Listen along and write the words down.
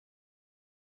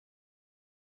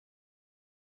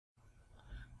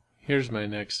Here's my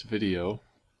next video.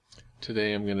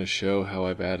 Today I'm going to show how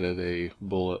I've added a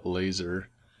bullet laser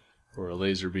or a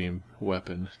laser beam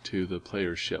weapon to the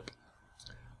player's ship.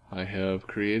 I have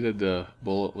created the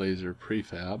bullet laser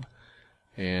prefab,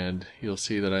 and you'll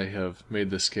see that I have made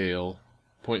the scale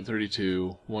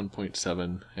 0.32,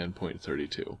 1.7, and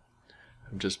 0.32.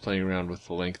 I'm just playing around with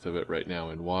the length of it right now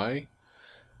and why.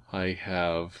 I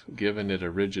have given it a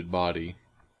rigid body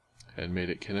and made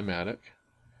it kinematic,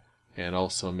 and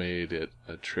also made it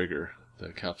a trigger, the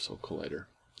capsule collider.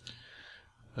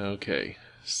 Okay,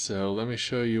 so let me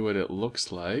show you what it looks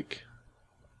like,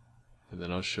 and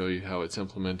then I'll show you how it's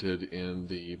implemented in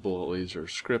the bullet laser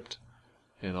script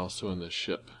and also in the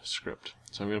ship script.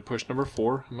 So I'm going to push number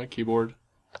 4 on my keyboard,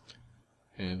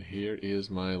 and here is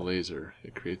my laser.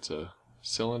 It creates a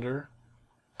cylinder,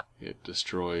 it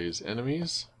destroys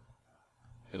enemies,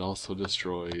 it also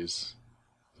destroys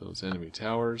those enemy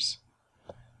towers,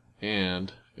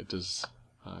 and it does,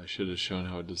 I should have shown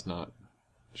how it does not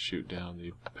shoot down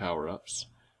the power-ups.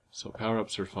 So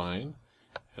power-ups are fine.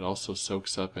 It also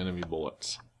soaks up enemy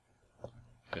bullets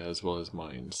as well as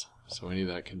mines. So any of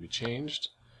that can be changed,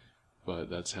 but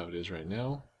that's how it is right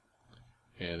now.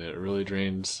 And it really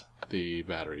drains the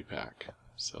battery pack.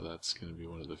 So that's going to be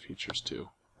one of the features too.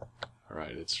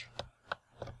 Alright,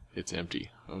 it's empty.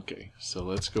 Okay, so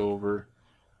let's go over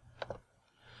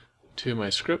to my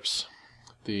scripts.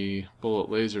 The bullet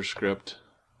laser script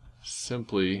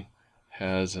simply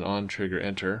has an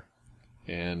OnTriggerEnter,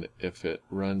 and if it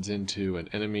runs into an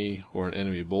enemy or an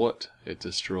enemy bullet, it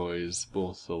destroys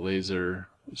both the laser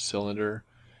cylinder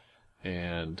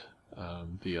and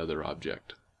the other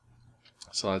object.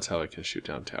 So that's how I can shoot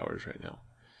down towers right now.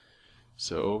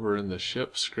 So over in the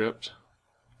ship script,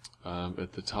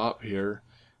 at the top here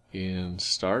in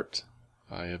start,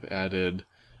 I have added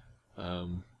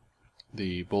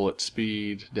the bullet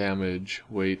speed, damage,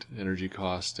 weight, energy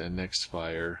cost, and next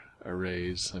fire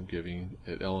arrays. I'm giving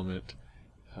it element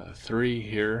 3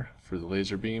 here for the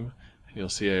laser beam. And you'll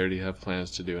see I already have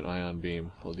plans to do an ion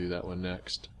beam. I'll do that one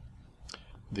next.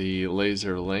 The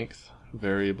laser length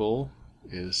variable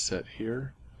is set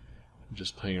here. I'm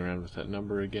just playing around with that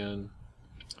number again.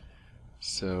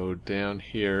 So down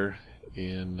here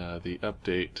in the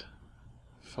update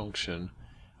function,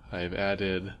 I've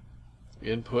added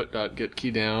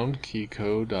input.getKeyDown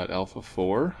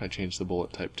keycode.alpha4. I changed the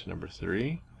bullet type to number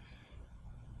 3.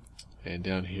 And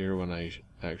down here when I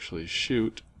actually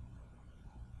shoot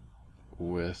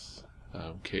with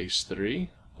case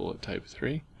 3, bullet type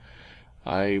 3,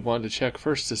 I want to check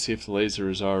first to see if the laser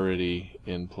is already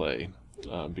in play,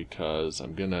 because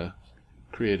I'm going to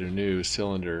create a new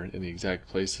cylinder in the exact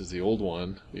place as the old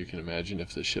one. You can imagine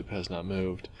if the ship has not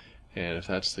moved, and if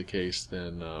that's the case,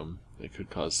 then it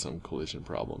could cause some collision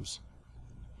problems.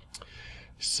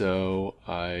 So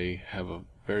I have a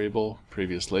variable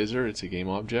previous laser, it's a game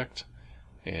object,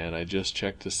 and I just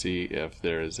checked to see if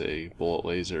there is a bullet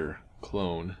laser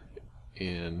clone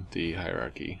in the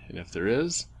hierarchy, and if there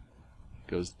is,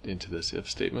 it goes into this if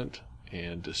statement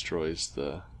and destroys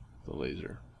the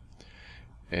laser.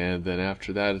 And then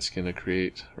after that, it's going to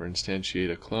create or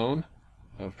instantiate a clone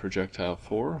of projectile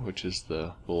 4, which is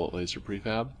the bullet laser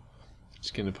prefab. It's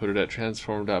going to put it at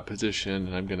transform.position,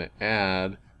 and I'm going to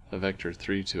add a vector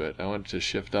 3 to it. I want it to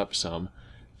shift up some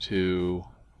to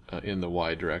in the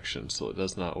Y direction so it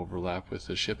does not overlap with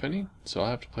the ship any. So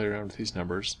I'll have to play around with these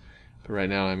numbers. But right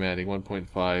now I'm adding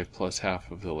 1.5 plus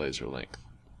half of the laser length.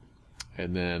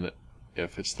 And then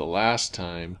if it's the last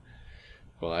time,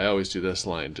 well, I always do this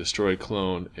line, destroy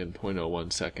clone in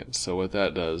 0.01 seconds. So what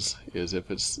that does is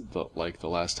if it's like the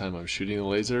last time I'm shooting the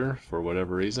laser for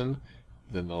whatever reason,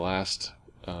 then the last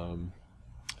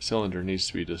cylinder needs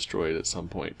to be destroyed at some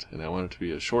point. And I want it to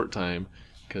be a short time,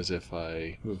 because if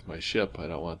I move my ship, I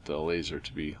don't want the laser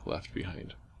to be left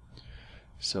behind.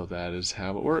 So that is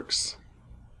how it works.